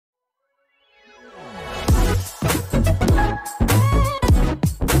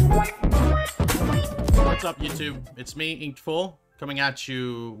What's up, YouTube? It's me, Inked Full, coming at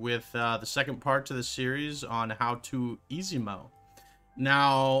you with the second part to this series on how to Izumo.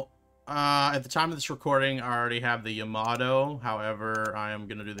 Now, at the time of this recording, I already have the Yamato. However, I am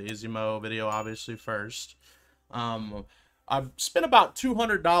going to do the Izumo video, obviously, first. I've spent about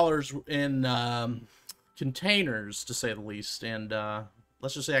 $200 in containers, to say the least, and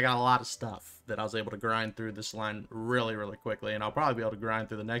let's just say I got a lot of stuff that I was able to grind through this line really, really quickly, and I'll probably be able to grind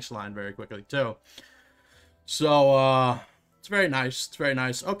through the next line very quickly, too. So, it's very nice. It's very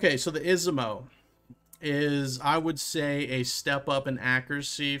nice. Okay, so the Izumo is, I would say, a step up in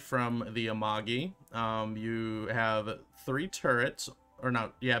accuracy from the Amagi. You have 3 turrets, or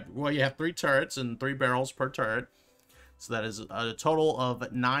no, you have 3 turrets and 3 barrels per turret. So that is a total of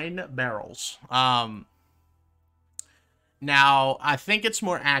 9 barrels. Now, I think it's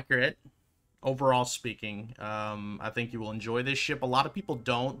more accurate, overall speaking. I think you will enjoy this ship. A lot of people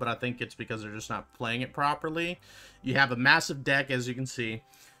don't, but I think it's because they're just not playing it properly. You have a massive deck, as you can see,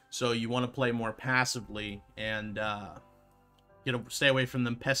 so you want to play more passively and stay away from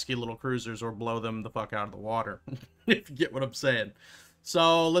them pesky little cruisers or blow them the fuck out of the water, if you get what I'm saying.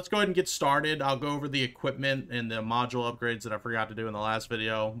 So let's go ahead and get started. I'll go over the equipment and the module upgrades that I forgot to do in the last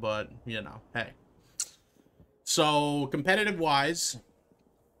video, but, you know, hey. So, competitive-wise,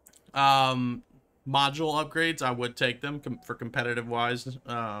 module upgrades, I would take them for competitive-wise. The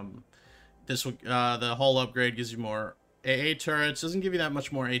whole upgrade gives you more AA turrets. Doesn't give you that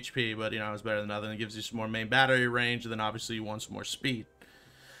much more HP, but, you know, it's better than nothing. It gives you some more main battery range, and then obviously you want some more speed.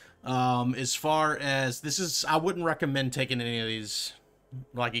 As far as this is, I wouldn't recommend taking any of these,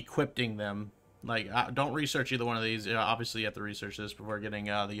 like, equipping them. Like, don't research either one of these. Obviously, you have to research this before getting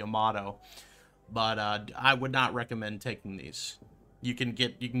the Yamato. But I would not recommend taking these. You can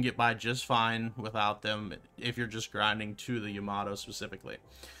get by just fine without them if you're just grinding to the Yamato specifically.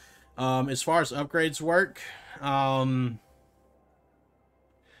 As far as upgrades work,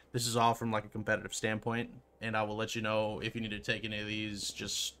 this is all from like a competitive standpoint, and I will let you know if you need to take any of these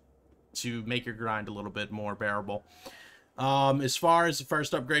just to make your grind a little bit more bearable. As far as the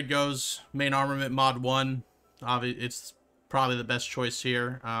first upgrade goes, main armament mod 1, it's probably the best choice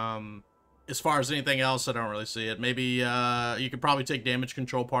here. As far as anything else, I don't really see it. Maybe you could probably take damage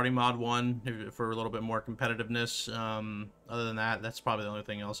control party mod 1 for a little bit more competitiveness. Other than that, that's probably the only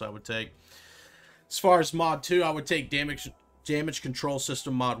thing else I would take. As far as mod 2, I would take damage control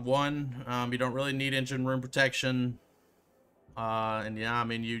system mod 1. You don't really need engine room protection. And yeah, I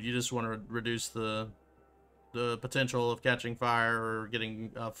mean, you just want to reduce the potential of catching fire or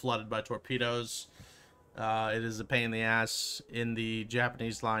getting flooded by torpedoes. It is a pain in the ass. In the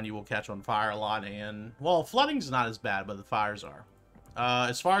Japanese line, you will catch on fire a lot, and, well, flooding's not as bad, but the fires are.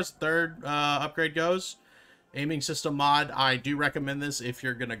 As far as the third upgrade goes, aiming system mod, I do recommend this if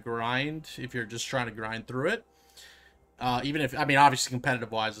you're gonna grind, if you're just trying to grind through it. Even if, I mean, obviously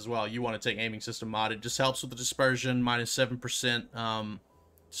competitive-wise as well, you want to take aiming system mod. It just helps with the dispersion, minus 7%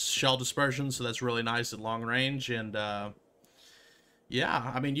 shell dispersion, so that's really nice at long range, and,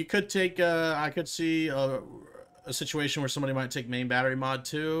 yeah, I mean, you could take, I could see a situation where somebody might take main battery mod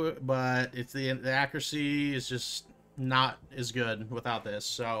 2, but if the accuracy is just not as good without this.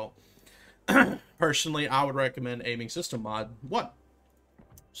 So, personally, I would recommend aiming system mod 1.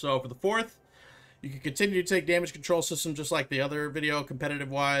 So, for the fourth, you can continue to take damage control system just like the other video,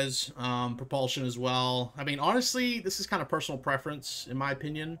 competitive-wise, propulsion as well. I mean, honestly, this is kind of personal preference, in my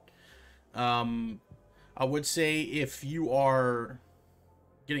opinion. I would say if you are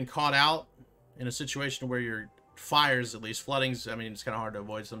getting caught out in a situation where your fires, at least floodings, I mean, it's kind of hard to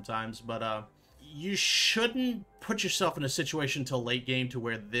avoid sometimes, but you shouldn't put yourself in a situation till late game to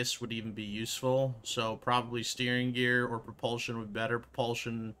where this would even be useful. So probably steering gear or propulsion would be better.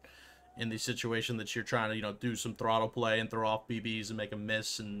 Propulsion in the situation that you're trying to, you know, do some throttle play and throw off BBs and make them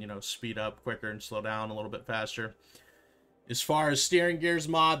miss and, you know, speed up quicker and slow down a little bit faster. As far as steering gears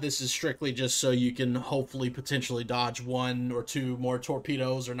mod, this is strictly just so you can hopefully potentially dodge 1 or 2 more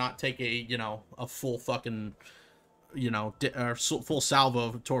torpedoes or not take a, you know, a full fucking, you know, full salvo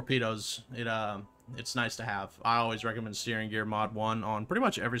of torpedoes. It's nice to have. I always recommend steering gear mod 1 on pretty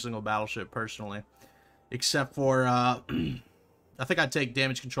much every single battleship personally, except for, I think I'd take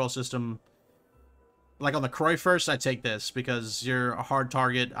damage control system. Like on the Croy first, I take this because you're a hard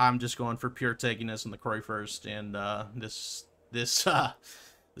target. I'm just going for pure tankiness on the Croy first, and this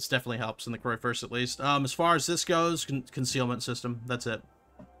definitely helps in the Croy first at least. As far as this goes, concealment system. That's it.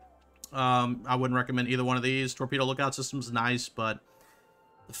 I wouldn't recommend either one of these. Torpedo lookout system's nice, but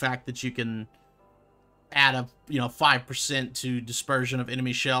the fact that you can add a 5% to dispersion of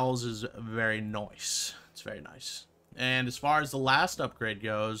enemy shells is very nice. It's very nice. And as far as the last upgrade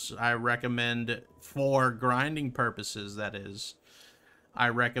goes, I recommend, for grinding purposes, that is, I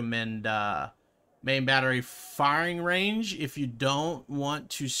recommend main battery firing range. If you don't want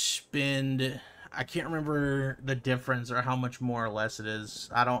to spend, I can't remember the difference or how much more or less it is.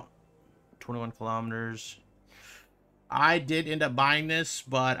 21 kilometers. I did end up buying this,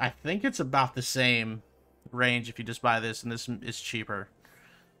 but I think it's about the same range if you just buy this, and this is cheaper.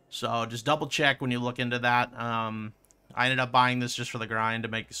 So just double check when you look into that. I ended up buying this just for the grind to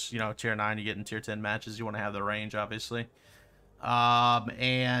make, you know, tier 9, you get in tier 10 matches. You want to have the range, obviously.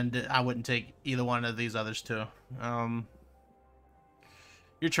 And I wouldn't take either one of these others too.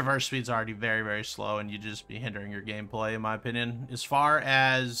 Your traverse speed's already very, very slow, and you'd just be hindering your gameplay, in my opinion. As far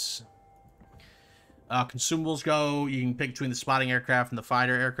as consumables go, you can pick between the spotting aircraft and the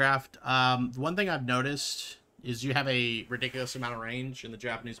fighter aircraft. One thing I've noticed is you have a ridiculous amount of range in the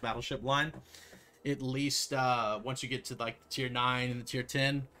Japanese battleship line. At least once you get to like tier 9 and the tier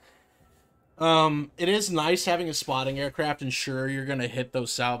 10. It is nice having a spotting aircraft, and sure, you're gonna hit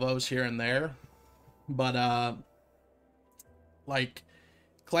those salvos here and there, but like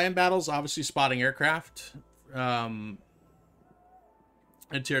clan battles, obviously spotting aircraft in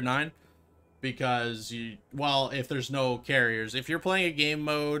tier 9, because if there's no carriers, if you're playing a game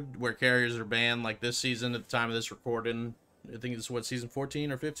mode where carriers are banned, like this season at the time of this recording, I think it's what, season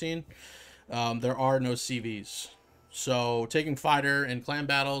 14 or 15, there are no CVs. So taking fighter and clan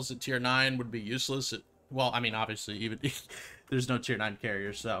battles at tier 9 would be useless. Well, I mean, obviously, even there's no tier 9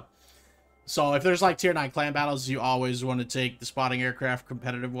 carriers, so if there's like tier 9 clan battles, you always want to take the spotting aircraft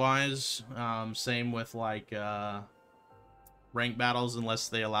competitive wise. Same with like rank battles, unless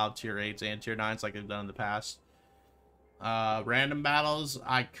they allow tier 8s and tier 9s like they've done in the past. Random battles,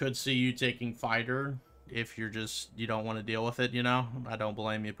 I could see you taking fighter if you don't want to deal with it, you know. I don't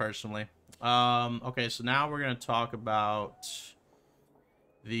blame you personally. Okay, so now we're going to talk about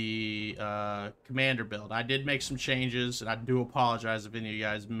the commander build. I did make some changes, and I do apologize if any of you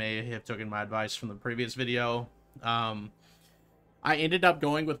guys may have taken my advice from the previous video. I ended up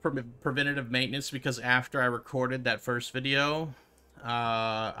going with preventative maintenance because after I recorded that first video,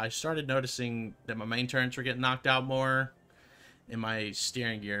 I started noticing that my main turns were getting knocked out more, and my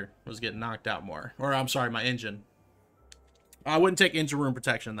steering gear was getting knocked out more. Or, I'm sorry, my engine. I wouldn't take engine room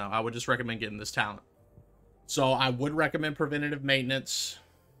protection, though. I would just recommend getting this talent. So I would recommend preventative maintenance.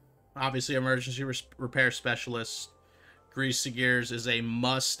 Obviously, emergency repair specialist. Grease the gears is a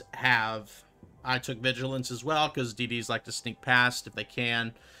must-have. I took vigilance as well, because DDs like to sneak past if they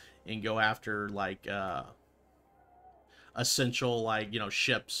can and go after, like, essential, like, you know,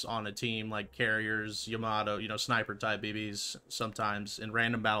 ships on a team, like carriers, Yamato, you know, sniper-type BBs sometimes, in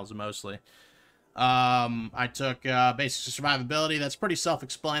random battles mostly. I took basic survivability. That's pretty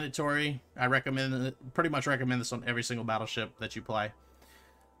self-explanatory. I pretty much recommend this on every single battleship that you play.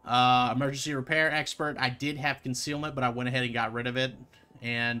 Emergency repair expert. I did have concealment, but I went ahead and got rid of it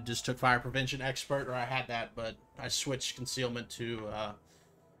and just took fire prevention expert, or I had that, but I switched concealment to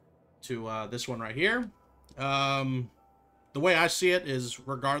this one right here. The way I see it is,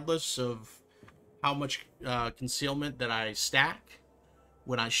 regardless of how much concealment that I stack,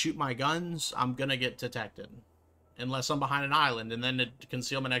 when I shoot my guns, I'm gonna get detected. Unless I'm behind an island, and then the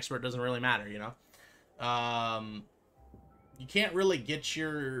concealment expert doesn't really matter, you know? You can't really get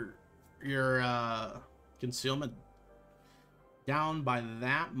your concealment down by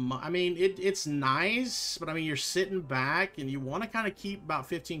that much. I mean, it's nice, but I mean, you're sitting back, and you want to kind of keep about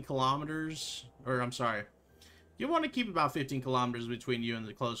 15 kilometers, or I'm sorry, you want to keep about 15 kilometers between you and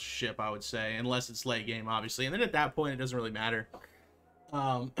the closest ship, I would say, unless it's late game, obviously. And then at that point, it doesn't really matter.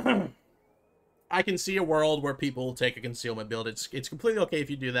 I can see a world where people take a concealment build. It's completely okay if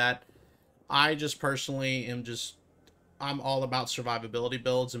you do that. I just personally I'm all about survivability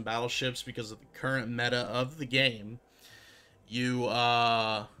builds and battleships because of the current meta of the game.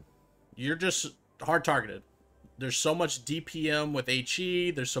 You're just hard targeted. There's so much DPM with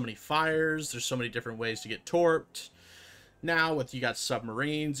HE. There's so many fires. There's so many different ways to get torped. Now, you got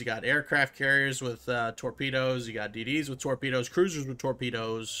submarines, you got aircraft carriers with torpedoes, you got DDs with torpedoes, cruisers with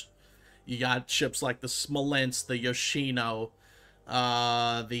torpedoes, you got ships like the Smolensk, the Yoshino,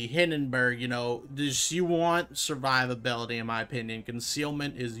 the Hindenburg, you know, you want survivability, in my opinion.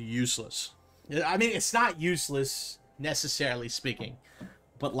 Concealment is useless. I mean, it's not useless, necessarily speaking,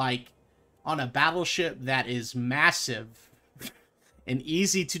 but, like, on a battleship that is massive and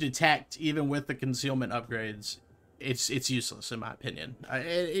easy to detect, even with the concealment upgrades, it's useless, in my opinion.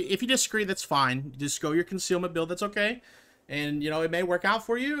 If you disagree, that's fine. Just go your concealment build. That's okay. And, you know, it may work out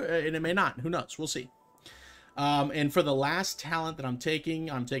for you, and it may not. Who knows? We'll see. And for the last talent that I'm taking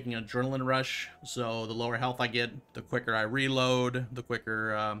Adrenaline Rush. So the lower health I get, the quicker I reload, the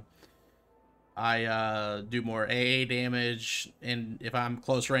quicker I do more AA damage, and if I'm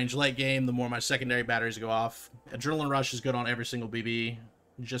close range late game, the more my secondary batteries go off. Adrenaline Rush is good on every single BB,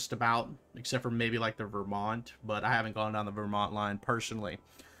 just about, except for maybe like the Vermont, but I haven't gone down the Vermont line personally,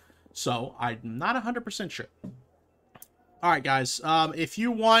 so I'm not 100% sure. Alright guys, if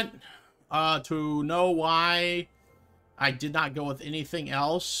you want to know why I did not go with anything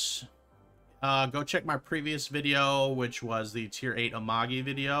else, go check my previous video, which was the tier 8 Amagi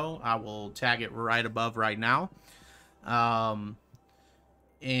video. I will tag it right above right now. And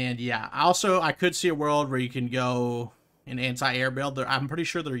yeah, also I could see a world where you can go an anti-air build. I'm pretty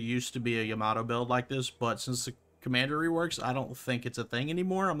sure there used to be a Yamato build like this, but since the commander reworks, I don't think it's a thing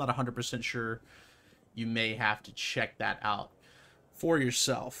anymore. I'm not 100% sure. You may have to check that out for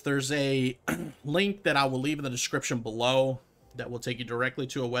yourself. There's a link that I will leave in the description below that will take you directly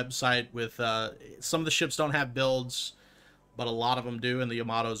to a website with some of the ships don't have builds, but a lot of them do, and the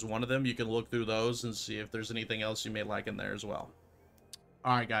Yamato is one of them. You can look through those and see if there's anything else you may like in there as well.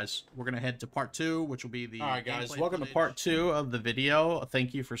 Alright guys, we're going to head to part 2, which will be the... Alright guys, welcome to part 2 of the video.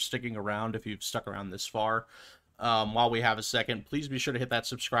 Thank you for sticking around if you've stuck around this far. While we have a second, please be sure to hit that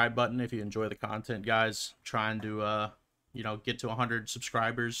subscribe button if you enjoy the content, guys. Trying to, you know, get to 100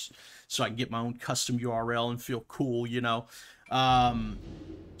 subscribers so I can get my own custom URL and feel cool, you know.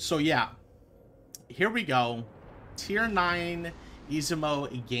 So yeah, here we go. Tier 9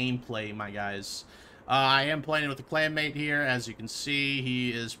 Izumo gameplay, my guys. I am playing with a clanmate here. As you can see,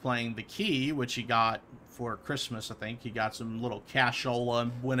 he is playing the key, which he got for Christmas, I think. He got some little cashola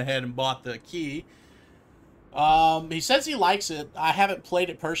and went ahead and bought the key. He says he likes it. I haven't played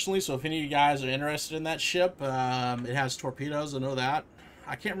it personally, so if any of you guys are interested in that ship, it has torpedoes, I know that.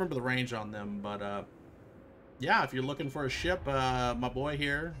 I can't remember the range on them, but, yeah, if you're looking for a ship, my boy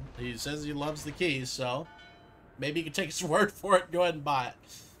here, he says he loves the keys, so maybe you can take his word for it. Go ahead and buy it.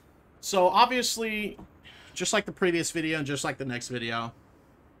 So, obviously, just like the previous video and just like the next video,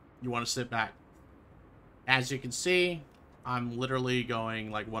 you want to sit back. As you can see, I'm literally going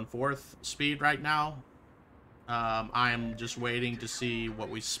like 1/4 speed right now. I'm just waiting to see what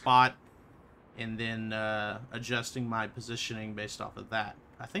we spot and then adjusting my positioning based off of that.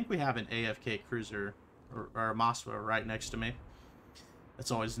 I think we have an AFK cruiser or a Moskva right next to me. It's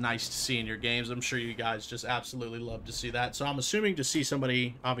always nice to see in your games. I'm sure you guys just absolutely love to see that. So I'm assuming to see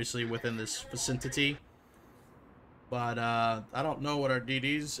somebody, obviously, within this vicinity. But I don't know what our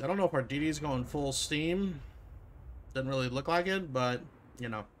DD's... I don't know if our DD's going full steam. Doesn't really look like it, but, you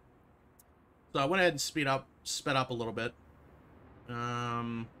know. So I went ahead and sped up a little bit.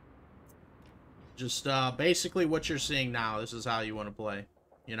 Just basically what you're seeing now, this is how you want to play.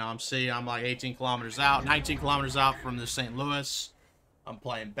 You know, I'm like 18 kilometers out, 19 kilometers out from the St. Louis. I'm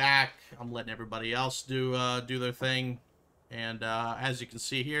playing back. I'm letting everybody else do their thing. And as you can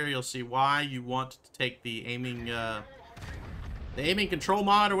see here, you'll see why you want to take the aiming control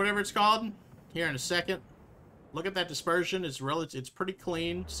mod or whatever it's called here in a second. Look at that dispersion. It's pretty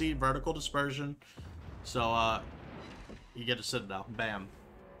clean. See, vertical dispersion. So you get a citadel. Bam.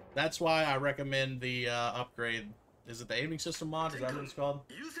 That's why I recommend the upgrade. Is it the aiming system mod? Is that what it's called?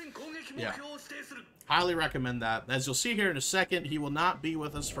 Yeah. Highly recommend that. As you'll see here in a second, he will not be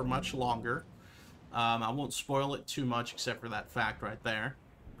with us for much longer. I won't spoil it too much except for that fact right there.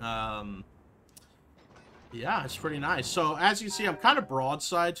 Yeah, it's pretty nice. So as you see, I'm kind of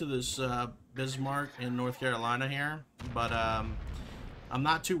broadside to this Bismarck in North Carolina here. But I'm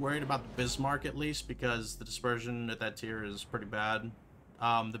not too worried about the Bismarck, at least, because the dispersion at that tier is pretty bad.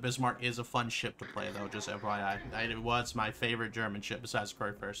 The Bismarck is a fun ship to play, though, just FYI. It was my favorite German ship, besides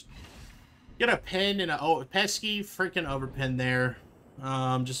Croy first. Get a pin and a pesky freaking overpin there.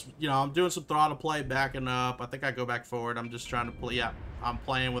 Just, you know, I'm doing some throttle play, backing up. I think I go back forward. I'm just trying to play. Yeah, I'm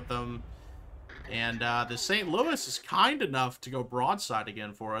playing with them. And the St. Louis is kind enough to go broadside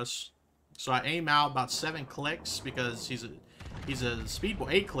again for us. So I aim out about 7 clicks because he's a speed boy,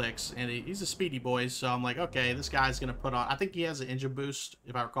 8 clicks, and he's a speedy boy. So I'm like, okay, this guy's gonna put on. I think he has an engine boost,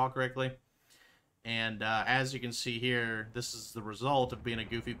 if I recall correctly. And as you can see here, this is the result of being a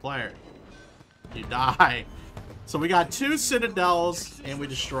goofy player. You die. So we got 2 citadels, and we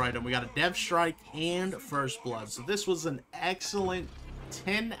destroyed them. We got a Dev Strike and First Blood. So this was an excellent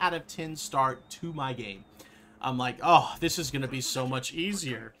 10 out of 10 start to my game. I'm like, oh, this is gonna be so much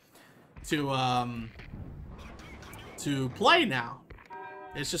easier to play now.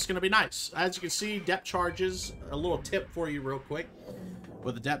 It's just gonna be nice. As you can see, depth charges. A little tip for you real quick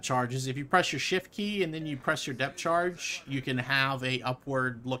with the depth charges. If you press your shift key and then you press your depth charge, you can have a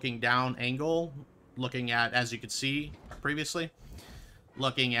upward looking down angle looking at, as you could see previously,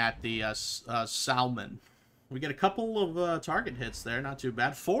 looking at the Salmon. We get a couple of target hits there, not too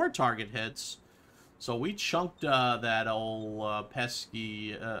bad. 4 target hits. So we chunked that old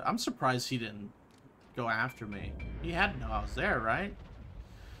pesky... I'm surprised he didn't go after me. He had to know I was there, right?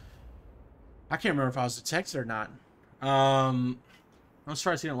 I can't remember if I was detected or not. I'm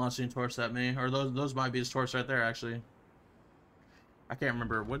surprised he didn't launch any torps at me. Or those might be his torps right there, actually. I can't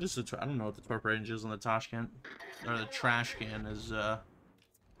remember. What is the... I don't know what the torp range is on the Tashkent. Or the trash can is... what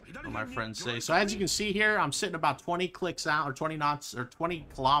my friends say. So as you can see here, I'm sitting about 20 clicks out, or 20 knots, or 20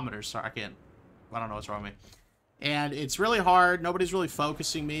 kilometers. Sorry, I don't know what's wrong with me. And it's really hard. Nobody's really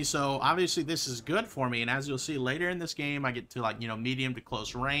focusing me. So obviously this is good for me. And as you'll see later in this game, I get to like, you know, medium to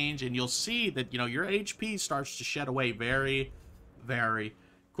close range. And you'll see that, you know, your HP starts to shed away very, very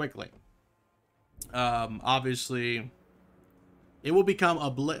quickly. Obviously, it will become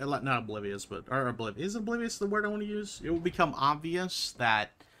not oblivious, but, or oblivious. Is oblivious the word I want to use? It will become obvious that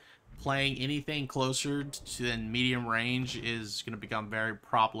playing anything closer to than medium range is going to become very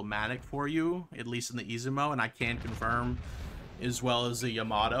problematic for you, at least in the Izumo, and I can confirm as well as the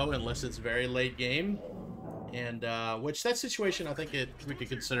Yamato, unless it's very late game. And, which that situation, I think we could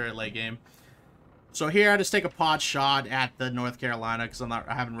consider it late game. So here I just take a pot shot at the North Carolina because I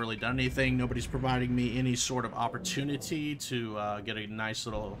haven't really done anything. Nobody's providing me any sort of opportunity to get a nice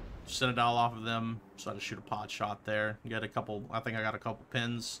little citadel off of them. So I just shoot a pot shot there. Get a couple. I think I got a couple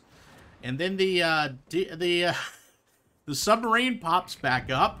pins, and then the submarine pops back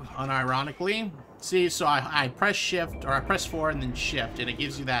up. Unironically, see. So I press shift, or I press 4 and then shift, and it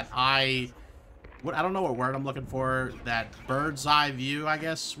gives you that I don't know what word I'm looking for. That bird's eye view, I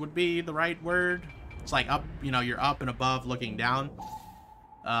guess, would be the right word. It's like up, you know, you're up and above looking down.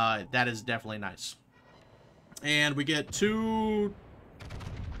 That is definitely nice. And we get 2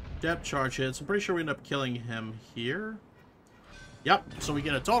 depth charge hits. I'm pretty sure we end up killing him here. Yep, so we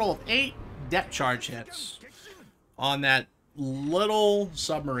get a total of 8 depth charge hits on that little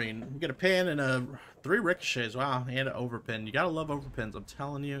submarine. We get a pin and 3 ricochets. Wow, and an overpin. You gotta love overpins. I'm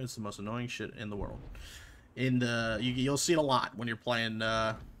telling you, it's the most annoying shit in the world. You'll see it a lot when you're playing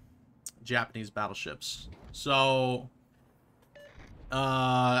Japanese battleships. So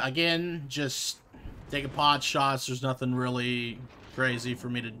again, just taking pod shots. There's nothing really crazy for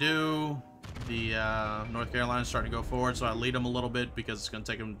me to do. The North Carolina's starting to go forward, so I lead them a little bit because it's going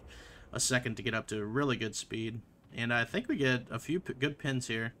to take them a second to get up to really good speed. And I think we get a few good pins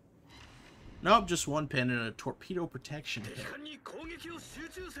here. Nope, just 1 pin and a torpedo protection hit.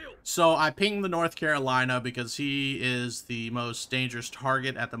 So I pinged the North Carolina because he is the most dangerous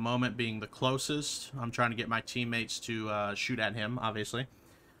target at the moment, being the closest. I'm trying to get my teammates to shoot at him, obviously.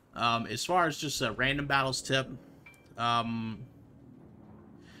 As far as just a random battles tip,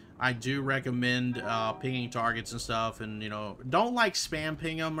 I do recommend pinging targets and stuff, and, you know, don't like spam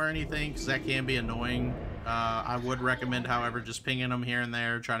ping them or anything, because that can be annoying. I would recommend, however, just pinging them here and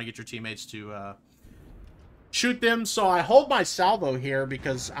there, trying to get your teammates to shoot them. So I hold my salvo here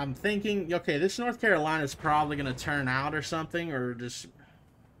because I'm thinking, okay, this North Carolina is probably going to turn out or something, or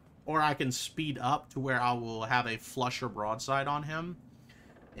I can speed up to where I will have a flusher broadside on him.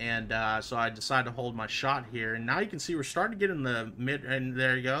 And so I decided to hold my shot here. And now you can see we're starting to get in the mid, and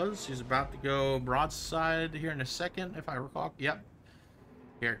there he goes. He's about to go broadside here in a second, if I recall. Yep.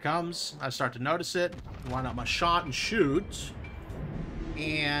 Here it comes. I start to notice it. Line up my shot and shoot.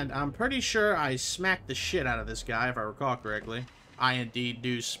 And I'm pretty sure I smacked the shit out of this guy, if I recall correctly. I indeed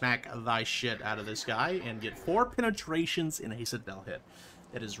do smack thy shit out of this guy and get 4 penetrations in a citadel hit.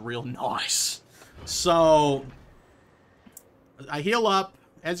 That is real nice. So I heal up.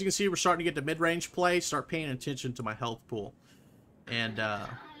 As you can see, we're starting to get to mid-range play. Start paying attention to my health pool. And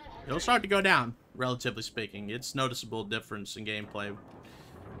it'll start to go down, relatively speaking. It's noticeable difference in gameplay.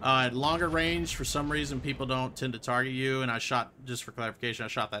 At longer range, for some reason, people don't tend to target you. And I shot, just for clarification, I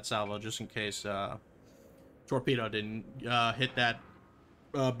shot that salvo just in case torpedo didn't hit that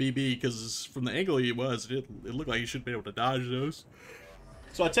BB. Because from the angle it was, it looked like you should be able to dodge those.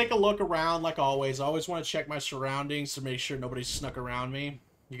 So I take a look around, like always. I always want to check my surroundings to make sure nobody's snuck around me.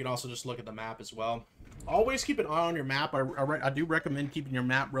 You can also just look at the map as well. Always keep an eye on your map. I do recommend keeping your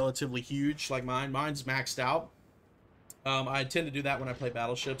map relatively huge, like mine. Mine's maxed out. I tend to do that when I play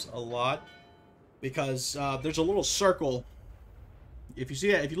battleships a lot, because there's a little circle. If you see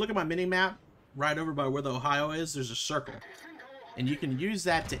it, if you look at my mini map, right over by where the Ohio is, there's a circle, and you can use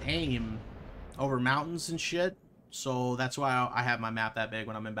that to aim over mountains and shit. So that's why I have my map that big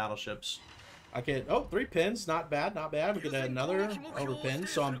when I'm in battleships. I get 3 pins, not bad, not bad. We get another overpin.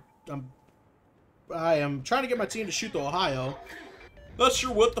 So I am trying to get my team to shoot the Ohio, Not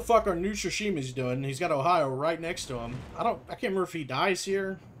sure what the fuck our new Shishima's doing. He's got Ohio right next to him. I can't remember if he dies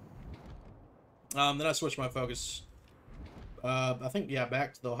here. Then I switched my focus. I think, yeah,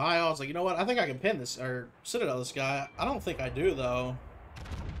 back to the Ohio. I was like, you know what? I think I can pin this, or Citadel this guy. I don't think I do, though.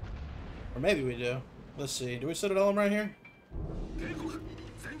 Or maybe we do. Let's see. Do we Citadel him right here?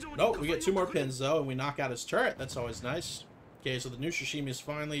 Nope, we get 2 more pins, though, and we knock out his turret. That's always nice. Okay, so the new Shishima is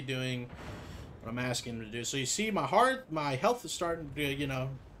finally doing what I'm asking him to do. So you see my health is starting to, you know,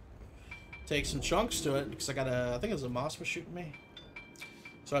 take some chunks to it, because I got I think it's a Mossma shooting me.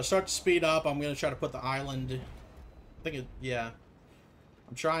 So I start to speed up. I'm going to try to put the island, yeah.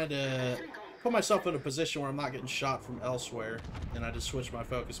 I'm trying to put myself in a position where I'm not getting shot from elsewhere. And I just switch my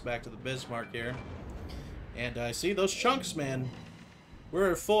focus back to the Bismarck here. And I see those chunks, man.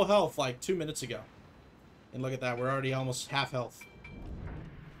 We're at full health like 2 minutes ago. And look at that, we're already almost half health.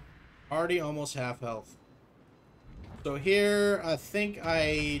 Already almost half health. So here, I think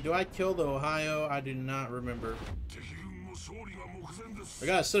do I kill the Ohio? I do not remember. I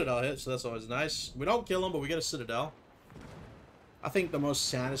got a Citadel hit, so that's always nice. We don't kill him, but we get a Citadel. I think the most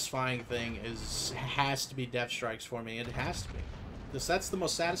satisfying thing has to be depth strikes for me. It has to be. That's the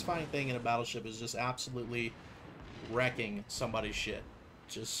most satisfying thing in a battleship, is just absolutely wrecking somebody's shit.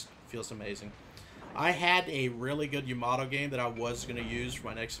 Just feels amazing. I had a really good Yamato game that I was going to use for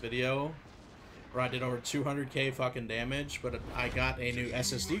my next video, where I did over 200k fucking damage, but I got a new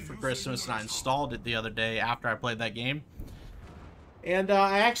SSD for Christmas, and I installed it the other day after I played that game. And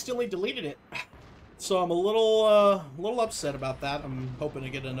I accidentally deleted it. So I'm a little upset about that. I'm hoping to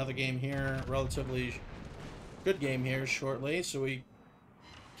get another game here, relatively good game here shortly, so we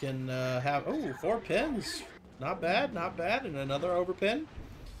can have, oh, 4 pins. Not bad, not bad, and another overpin.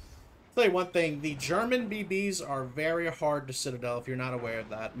 I'll tell you one thing, the German BBs are very hard to Citadel if you're not aware of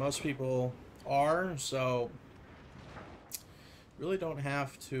that. Most people are, so really don't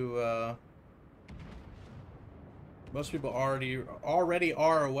have to, most people already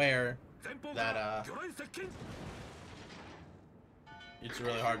are aware that it's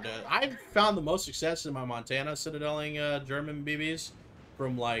really hard to... I've found the most success in my Montana Citadeling German BBs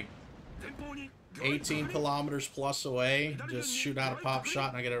from like 18 kilometers plus away. Just shoot out a pop shot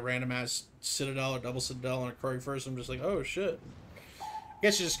and I get a random ass Citadel or double Citadel on a Curry first. I'm just like, oh shit. I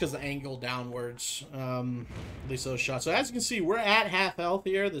guess it's just because the angle downwards, at least those shots. So as you can see, we're at half health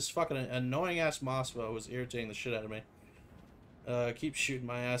here. This fucking annoying ass Moskva was irritating the shit out of me. Keep shooting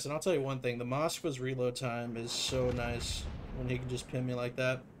my ass. And I'll tell you one thing, the Moskva's reload time is so nice when he can just pin me like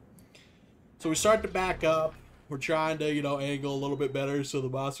that. So we start to back up. We're trying to, you know, angle a little bit better so the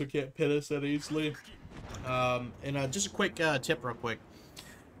Moskva can't pin us that easily. And just a quick tip real quick.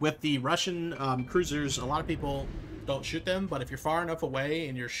 With the Russian cruisers, a lot of people don't shoot them, but if you're far enough away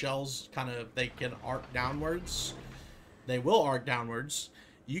and your shells they can arc downwards, they will arc downwards,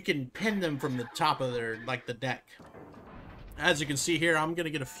 you can pin them from the top of their, like, the deck. As you can see here, I'm going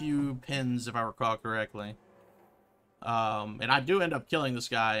to get a few pins if I recall correctly. And I do end up killing this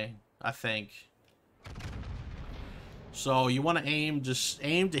guy, I think. So you want to just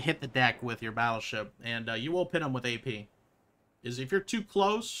aim to hit the deck with your battleship, and you will pin him with AP. If you're too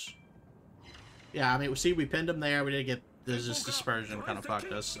close, yeah, I mean, see, we pinned him there. We did get, there's this dispersion kind of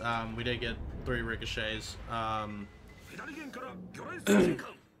fucked us. We did get 3 ricochets.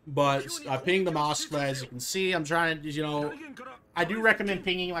 But I pinged the Moskva, as you can see. I'm trying to, you know, I do recommend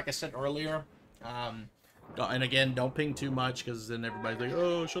pinging, like I said earlier. And again, don't ping too much, because then everybody's like,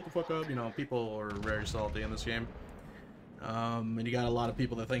 oh, shut the fuck up. You know, people are very salty in this game. And you got a lot of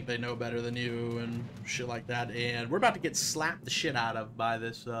people that think they know better than you and shit like that. And we're about to get slapped the shit out of by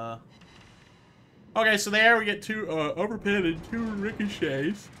this, Okay, so there we get 2 overpin and 2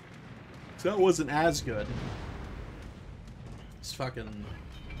 ricochets. So that wasn't as good. It's fucking...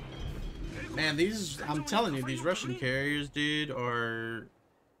 Man, I'm telling you, these Russian carriers, dude, are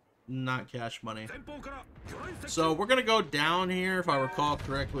not cash money. So we're gonna go down here, if I recall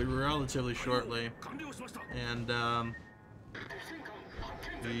correctly, relatively shortly. And,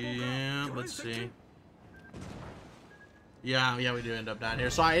 yeah, let's see. Yeah, we do end up down here.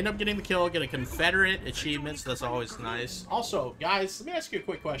 So I end up getting the kill, get a Confederate achievement, so that's always nice. Also, guys, let me ask you a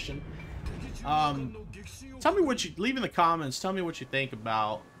quick question. Tell me what you... Leave in the comments, tell me what you think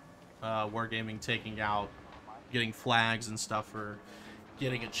about Wargaming taking out, getting flags and stuff for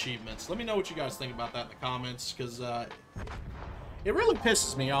getting achievements. Let me know what you guys think about that in the comments, because it really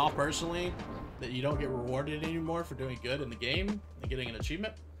pisses me off, personally, that you don't get rewarded anymore for doing good in the game and getting an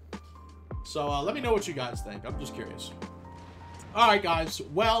achievement. So let me know what you guys think. I'm just curious. Alright, guys.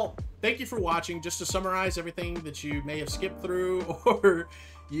 Well, thank you for watching. Just to summarize everything that you may have skipped through or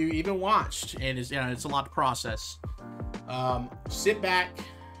you even watched, and it's, it's a lot to process. Sit back,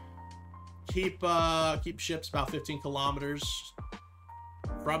 keep ships about 15 kilometers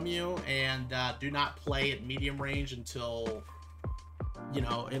from you, and do not play at medium range until,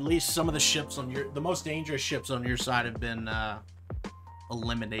 at least some of the ships on the most dangerous ships on your side have been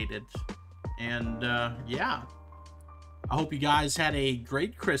eliminated. And yeah, I hope you guys had a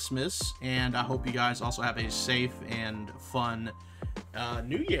great Christmas, and I hope you guys also have a safe and fun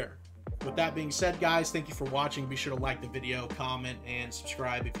New Year. With that being said, guys, thank you for watching. Be sure to like the video, comment, and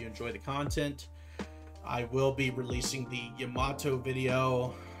subscribe if you enjoy the content. I will be releasing the Yamato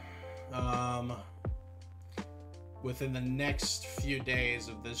video within the next few days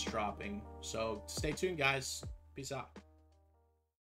of this dropping. So stay tuned, guys. Peace out.